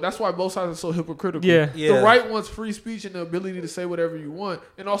right though. That's why both sides are so hypocritical. Yeah. Yeah. The right wants free speech and the ability to say whatever you want,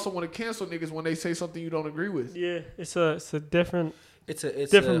 and also want to cancel niggas when they say something you don't agree with. Yeah, it's a different. It's a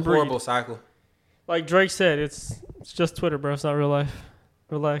Different breed. horrible cycle. Like Drake said, it's just Twitter, bro. It's not real life.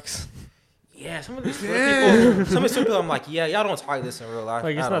 Relax. Yeah, some of these Twitter Damn. people, some of these people, I'm like, yeah, y'all don't talk like this in real life.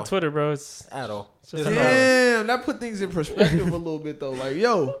 Like it's at not all. Twitter, bro. It's At all. It's just There's a no- Damn, that put things in perspective a little bit though. Like,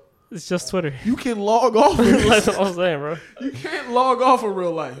 yo, just Twitter. you can log off. Of That's this. what I'm saying, bro. You can't log off of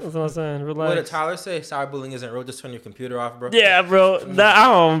real life. That's what I'm saying. What did Relax. Tyler say? Cyberbullying isn't real. Just turn your computer off, bro. Yeah, bro.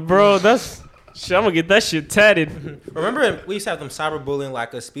 Bro. That's shit. I'm gonna get that shit tatted. Remember, we used to have them cyberbullying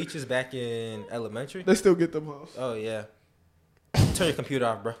like speeches back in elementary. They still get them hoes. Oh yeah. Turn your computer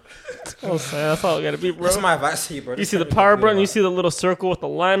off, bro. I'm saying that's all it gotta be, bro. That's my advice to you, bro. You Just see the turn your power computer button. You off. see the little circle with the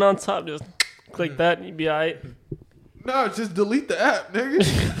line on top. Just click that, and you be alright. No, just delete the app,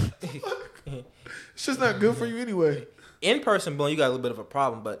 nigga. It's just not good for you anyway. In-person bullying, you got a little bit of a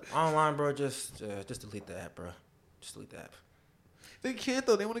problem, but online, bro, just delete the app, bro. Just delete the app. They can't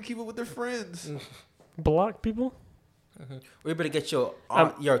though. They want to keep it with their friends. Block people. We better get your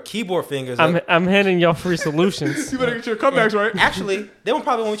I'm- your keyboard fingers. I'm up. I'm handing y'all free solutions. You better get your comebacks right. Actually, they will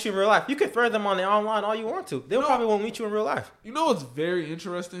probably won't meet you in real life. You can thread them on the online all you want to. They will probably won't meet you in real life. You know what's very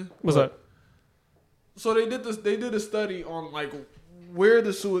interesting? What's up? So they did this. They did a study on like where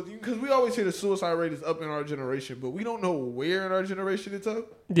the suicide, because we always say the suicide rate is up in our generation, but we don't know where in our generation it's up,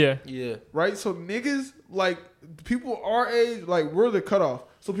 Yeah. Yeah. right? So niggas, like people our age, like we're the cutoff.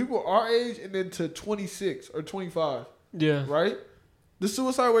 So people our age and then to 26 or 25, Yeah. right? The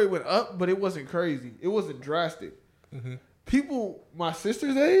suicide rate went up, but it wasn't crazy. It wasn't drastic. Mm-hmm. People my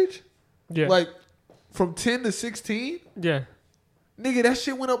sister's age, Yeah. like from 10 to 16, yeah. nigga, that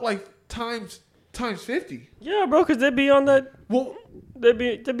shit went up like times 50. Yeah, bro, because they be on that. Well, They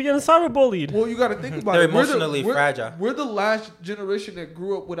be getting cyberbullied. Well, you got to think about They're it. We're emotionally fragile. We're the last generation that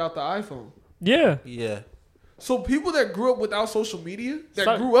grew up without the iPhone. Yeah. Yeah. So people that grew up without social media, Look,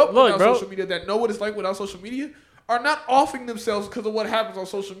 without bro. social media, that know what it's like without social media, are not offing themselves because of what happens on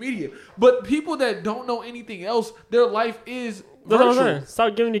social media. But people that don't know anything else, their life is That's what I'm virtual. saying.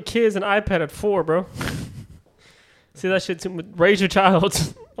 Stop giving your kids an iPad at 4, bro. See that shit too much. Raise your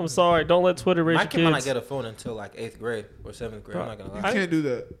child. I'm sorry. Don't let Twitter raise My your kid might not kids. get a phone until like 8th grade or 7th grade. I'm not gonna You lie. can't do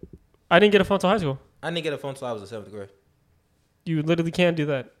that. I didn't get a phone till high school. I didn't get a phone until I was in 7th grade. You literally can't do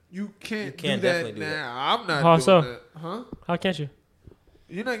that. You can't, You can't do that definitely do that. now. I'm not How doing so? that. Huh? How can't you?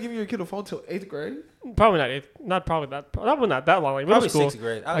 You're not giving your kid a phone till 8th grade? Probably not eighth. Not probably that. Probably not that long. Like middle Probably school. 6th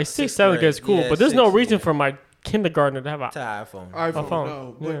grade. Like 6th, 7th grade is cool. Yeah, but there's no 6th, reason yeah. for my kindergartner to have a. To iPhone. iPhone, phone.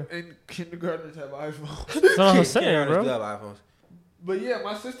 no. But and kindergartners have iPhones. That's what I'm saying, Kindergartners do bro. have iPhones. But yeah,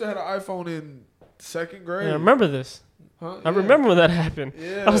 my sister had an iPhone in 2nd grade. I remember this. Huh? I Yeah. remember when that happened.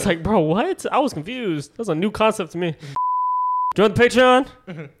 Yeah. I was like, bro, what? I was confused. That was a new concept to me. Join the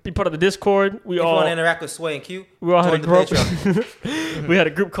Patreon. Be part of the Discord. We If you all want to interact with Sway and Q, we all had a join the group. Patreon. We had a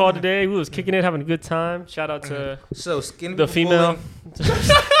group call today. We was kicking it, having a good time. Shout out to So skinny the people female.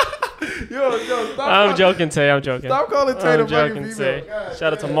 bullying- Yo, stop. I'm joking, Tay. I'm joking. Stop calling Tay the I'm fucking joking, female. Tay. God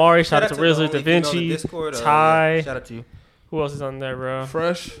Shout out to damn. Mari. Shout out to the Rizzler, only Da female in the Vinci, Discord, Ty. yeah. Shout out to you. Who else is on there, bro?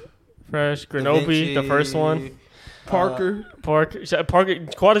 Fresh. Fresh, Da Grenobi, the Vinci, first one. Parker. Parker,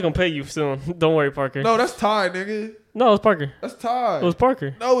 Quad is gonna pay you soon. Don't worry, Parker. No, that's Ty, nigga. No, it was Parker. That's Ty. It was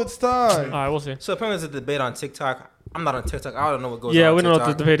Parker. No, it's Ty. All right, we'll see. So apparently there's a debate on TikTok. I'm not on TikTok. I don't know what goes on. Yeah, on we don't know what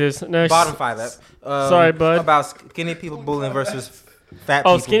TikTok. the debate is. Next. Bottom 5 app. Sorry, bud. About skinny people bullying versus fat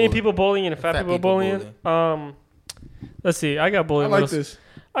people. Oh, skinny bullying. people bullying and fat people bullying. Let's see. I got I bullied. like this.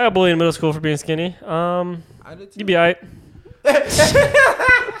 I got bullied in middle school for being skinny. I did too. You be alright.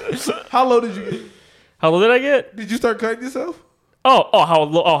 How low did you get? How low did I get? Did you start cutting yourself? How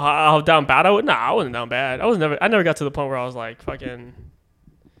low? Oh, how down bad I was? Nah, I wasn't down bad. I never got to the point where I was like fucking.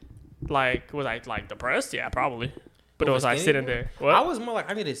 Like, was I like depressed? Yeah, probably. But it Over was like skinny sitting people? there. What? I was more like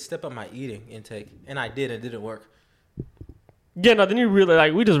I needed to step up my eating intake, and I did. It didn't work. Yeah, no. Then you realize,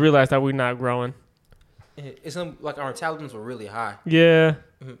 like, we just realized that we're not growing. It's like our metabolisms were really high. Yeah.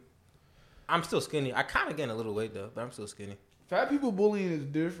 I'm still skinny. I kind of gained a little weight though, but I'm still skinny. Fat people bullying is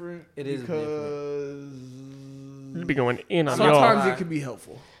different. It is because You be going in on sometimes y'all. it can be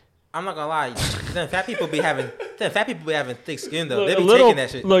helpful. I'm not gonna lie. Then fat people be having thick skin though. Look, They a be little, taking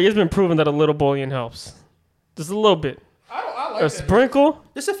that shit. look, it's been proven that a little bullying helps. Just a little bit. I like A that. sprinkle,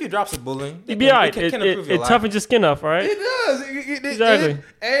 Just a few drops of bullying. you'd be alright. Can It improve your life. toughens your skin up, right? It does. Exactly.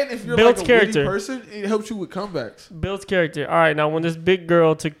 And if you're Builds like a character. witty person, it helps you with comebacks. Builds character. All right, now when this big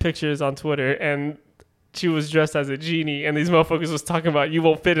girl took pictures on Twitter and she was dressed as a genie, and these motherfuckers was talking about you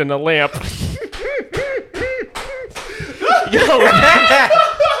won't fit in a lamp.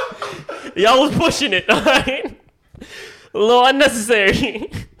 Y'all was pushing it. All right, a little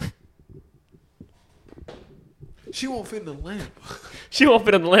unnecessary. She won't fit in the lamp. She won't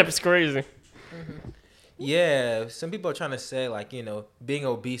fit in the lamp. It's crazy. Yeah, some people are trying to say like being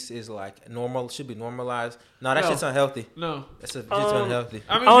obese is like normal, should be normalized. No, that No. shit's unhealthy. No. That's just unhealthy.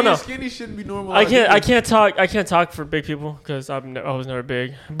 I mean, I don't being know. skinny shouldn't be normal. I can't talk for big people because I was never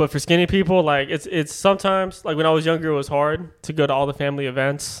big. But for skinny people, like it's sometimes like when I was younger, it was hard to go to all the family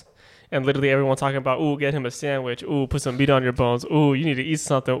events and literally everyone talking about, ooh, get him a sandwich. Ooh, put some meat on your bones. Ooh, you need to eat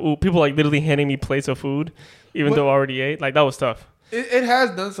something. Ooh, people like literally handing me plates of food, even But- though I already ate. Like that was tough. It has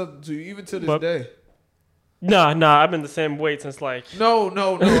done something to you, even to this But- day. Nah, I've been the same weight since like. No.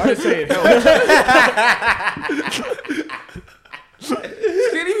 I didn't say it helps.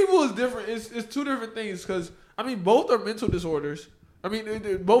 Skinny people is different. It's two different things because I mean both are mental disorders. I mean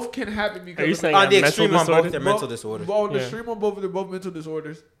both can happen because Are you of- saying On the mental extreme on both, disorder? they're mental disorders. On the Yeah. extreme on both, they're both mental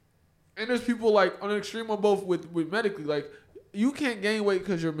disorders. And there's people like on the extreme on both with medically like you can't gain weight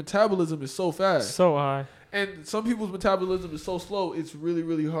because your metabolism is so fast. So high. And some people's metabolism is so slow, it's really,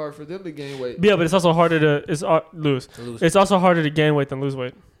 really hard for them to gain weight. Yeah, but it's also harder to lose. To lose. It's also harder to gain weight than lose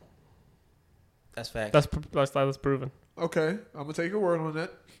weight. That's fact. That's proven. Okay, I'm gonna take your word on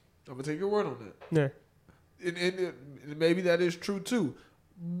that. Yeah. And maybe that is true too.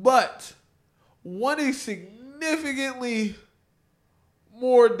 But one is significantly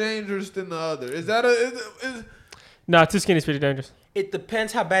more dangerous than the other. Is that is Nah, too skinny is pretty dangerous. It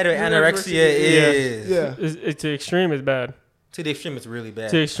depends how bad your Anorexia anorexia is. yeah. It's to extreme is bad. To the extreme, it's really bad.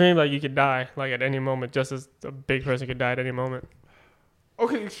 To the extreme, like you could die like at any moment, just as a big person could die at any moment.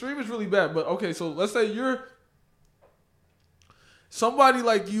 Okay, extreme is really bad, but okay, so let's say you're somebody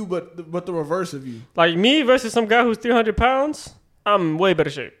like you, but the reverse of you. Like me versus some guy who's 300 pounds. I'm way better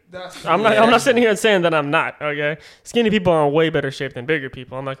shape. That's I'm not sitting here and saying that I'm not. Okay, skinny people are in way better shape than bigger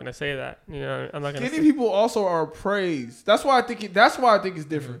people. I'm not gonna say that. You know, I'm not gonna. Skinny people also are praised. That's why I think it's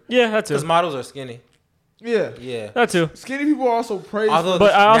different. Yeah, that too. Because models are skinny. Yeah. Yeah. That too. Skinny people are also praised. Although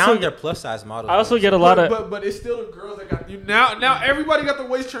But I also- now they're plus size models. I also though. get a lot of. but it's still the girls that got you now everybody got the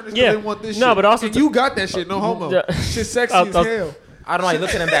waist trainers. Yeah. They want this No, shit. but also and to- you got that shit. No homo. Yeah. Shit sexy I'll- as I'll- hell. I don't know how you're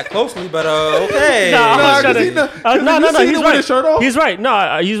looking at him that closely, but okay. Nah, Nah, I'm 'cause trying he to- know- 'cause no, if no, you no. seen He's him with his shirt right. off? He's right.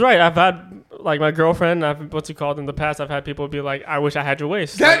 No, he's right. I've had like my girlfriend. What's it called in the past? I've had people be like, "I wish I had your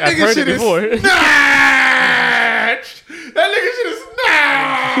waist." That Like, I've nigga heard shit it is before. snatched. That nigga shit is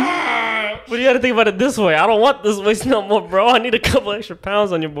snatched. But you got to think about it this way. I don't want this waist no more, bro. I need a couple extra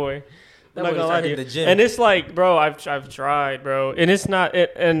pounds on your boy. I'm That not boy gonna lie started to you. hitting the gym. And it's like, bro, I've tried, bro, and it's not.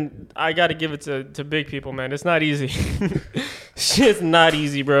 And I got to give it to big people, man. It's not easy. Shit's not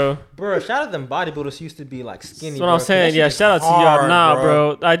easy, bro. Bro, shout out them bodybuilders who used to be like skinny. That's what bro, I'm 'cause saying. that Yeah, shit is shout out to y'all. hard, Nah,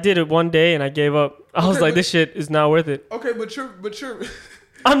 bro. I did it one day and I gave up. I was Okay, like, but- this shit is not worth it. Okay, but you're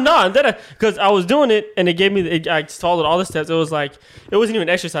I'm not. Because I was doing it and it gave me, I followed all the steps. It was like, it wasn't even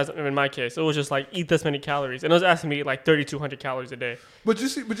exercise in my case. It was just like, eat this many calories. And it was asking me to eat like 3,200 calories a day. but you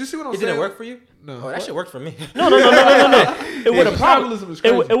see what I'm It saying? didn't work for you? No. Oh, that shit worked for me. No. It would have probably, Metabolism is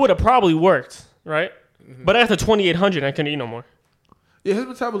crazy. it would have probably worked, right? But after 2,800, I couldn't eat no more. Yeah, his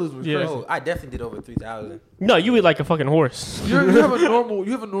metabolism is Yeah. crazy. Oh, I definitely did over 3,000. No, you eat like a fucking horse. You have a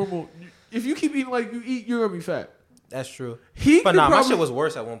normal. If you keep eating like you eat, you're gonna be fat. That's true. He But could nah, my probably- shit was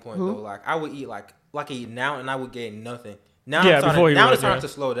worse at one point Who? though. Like I would eat like I eat now and I would gain nothing. Now Yeah, I'm starting, before you now would, it's starting yeah. to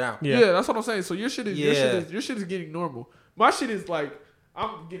slow down. Yeah. Yeah, that's what I'm saying. So your shit is Yeah. your shit is getting normal. My shit is like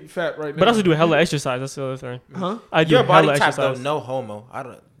I'm getting fat right now. But I also do hella exercise. That's the other thing. Huh? I do Your body hella type though, exercise. no homo.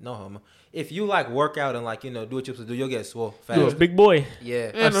 No homo. If you like work out and like do what you're supposed to do, you'll get swole fast. You a big boy.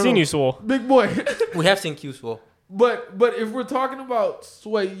 Yeah, Yeah, I've no, seen no. you swole. Big boy. we have seen Q swole. But if we're talking about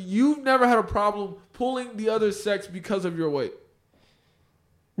sway, you've never had a problem pulling the other sex because of your weight.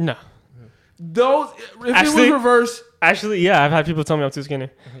 No. Those if it Actually- was reverse, Actually, yeah, I've had people tell me I'm too skinny.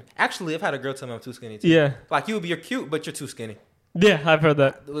 Actually, I've had a girl tell me I'm too skinny too. Yeah. Like you're cute, but you're too skinny. Yeah, I've heard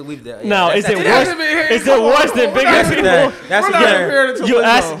that. We'll leave that. Now, that's- is it that's- worse? Is it worse than bigger That's people? that. That's we're what not yeah. comparing it to You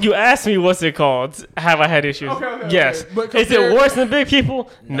football. asked me what's it called? Have I had issues? Okay, yes. but Is compare- it worse than big people?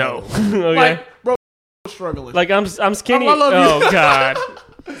 No. Okay. Like, bro, struggling. Like I'm skinny. I love you. Oh God.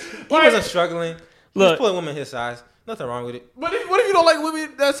 He wasn't struggling. He was Look, pulling women his size. Nothing wrong with it. What if you don't like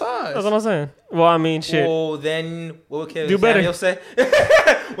women that size? that's what I'm saying. Well, I mean, shit. Well, then what would Kevin Do better. Samuel say?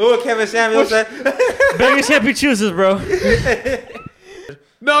 What would Kevin Samuel say? Beggars can't be choosers, bro. No.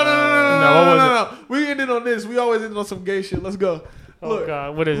 what was No. We ended on this. We always end on some gay shit. Let's go. Oh Look,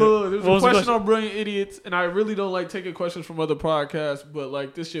 God, what is Look, it? there's What a was the question on Brilliant Idiots, and I really don't like taking questions from other podcasts, but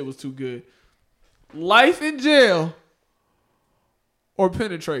like this shit was too good. Life in jail or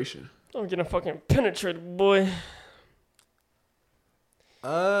penetration? I'm getting fucking penetrated, boy.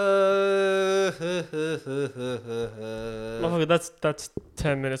 Motherfucker, that's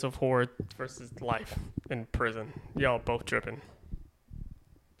 10 minutes of horror versus life in prison. Y'all both tripping.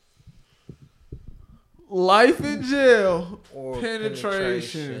 Life in jail Or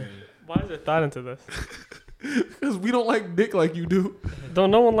penetration. Why is there thought into this? Because we don't like dick like you do.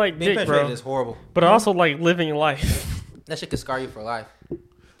 Don't no one like Being dick, penetrated bro. is horrible. But I also like living life. That shit could scar you for life. Being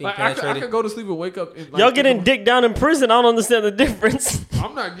Like, I penetrated. could go to sleep and wake up. And, like, Y'all getting dick down in prison. I don't understand the difference.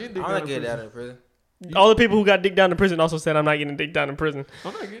 I'm not getting dick I'm down not in getting prison. out of prison. All the people who got dick down in prison also said I'm not getting dick down in prison.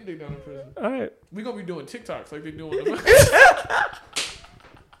 I'm not getting dick down in prison. All right. We gonna be doing TikToks like they doing.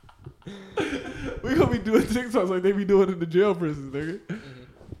 We gonna be doing TikToks like they be doing in the jail prisons, nigga.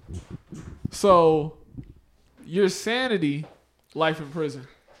 So, your sanity, life in prison.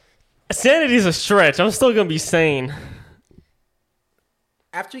 Sanity is a stretch. I'm still gonna be sane.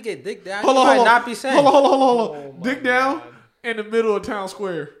 After you get dick down, Hold you on, might hold on. not be sane. Hold on. Oh Dick down in the middle of town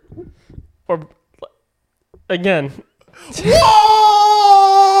square. Or again,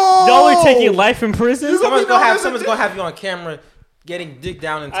 Whoa! y'all are taking life in prison. Someone's be gonna known have as a someone's gonna have you on camera getting dick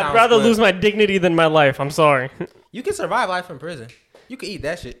down in town. I'd rather square. lose my dignity than my life. I'm sorry. You can survive life in prison. You can eat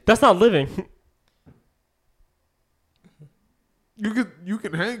that shit. That's not living. You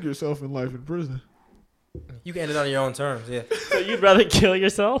can hang yourself in life in prison. You can end it on your own terms. Yeah. So you'd rather kill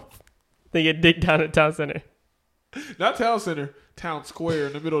yourself than get dick down at town center. Not town center, town square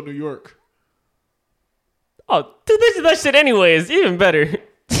in the middle of New York. Oh, dude, they do that shit anyways. Even better.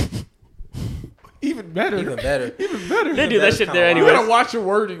 Even better. Even better. Even better. They do that That's shit kinda there wild. You anyways. gotta watch your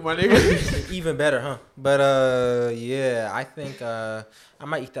wording, my nigga. Even better, huh? But yeah, I think I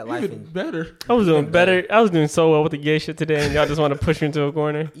might eat that life Even in better. I was doing Even better. better. I was doing so well with the gay shit today, and y'all just want to push me into a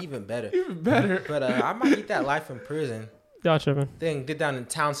corner. even better. Even better. But I might eat that life in prison. Y'all tripping. thing did down in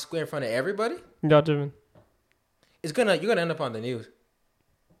town square in front of everybody, Y'all tripping. you're gonna end up on the news.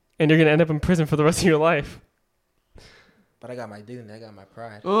 And you're gonna end up in prison for the rest of your life. But I got my dignity. I got my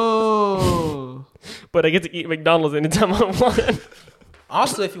pride. Oh. But I get to eat McDonald's anytime I want.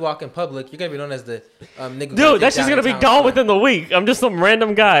 Also, if you walk in public, you're gonna be known as the nigga. Dude, that's just gonna be gone within the week. I'm just some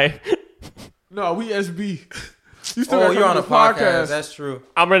random guy. No, we SB. You still Oh, gotta you're come on to a the podcast. That's true.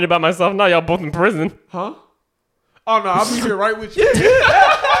 I'm ready by myself now. Y'all both in prison. Huh? Oh no, I'll be here right with you.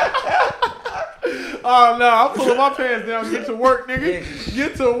 Oh no, I'm pulling my pants down. Get to work, nigga.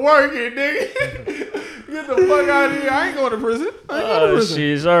 Get to work, nigga. Get the fuck out of here. I ain't going to prison. I ain't going to Oh, prison.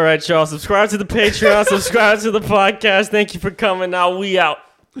 jeez. All right, y'all. Subscribe to the Patreon. Subscribe to the podcast. Thank you for coming. Now we out.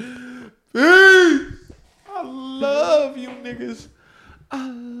 Peace. I love you niggas. I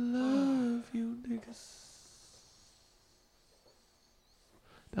love you niggas.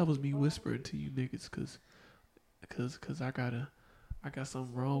 That was me whispering to you niggas cause I got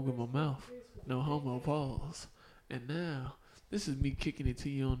something wrong with my mouth. No homo pause. And now this is me kicking it to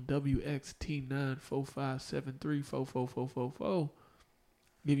you on WXT94573444444.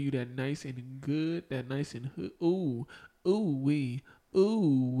 Give you that nice and good, that nice and hood. Ooh wee,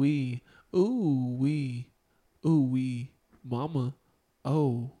 ooh wee, ooh wee, ooh wee, mama.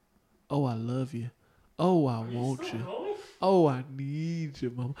 Oh, I love you. Oh, I want you. Oh, I need you,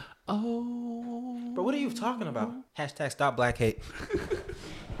 mama. Oh. But what are you talking about? Hashtag stop black hate.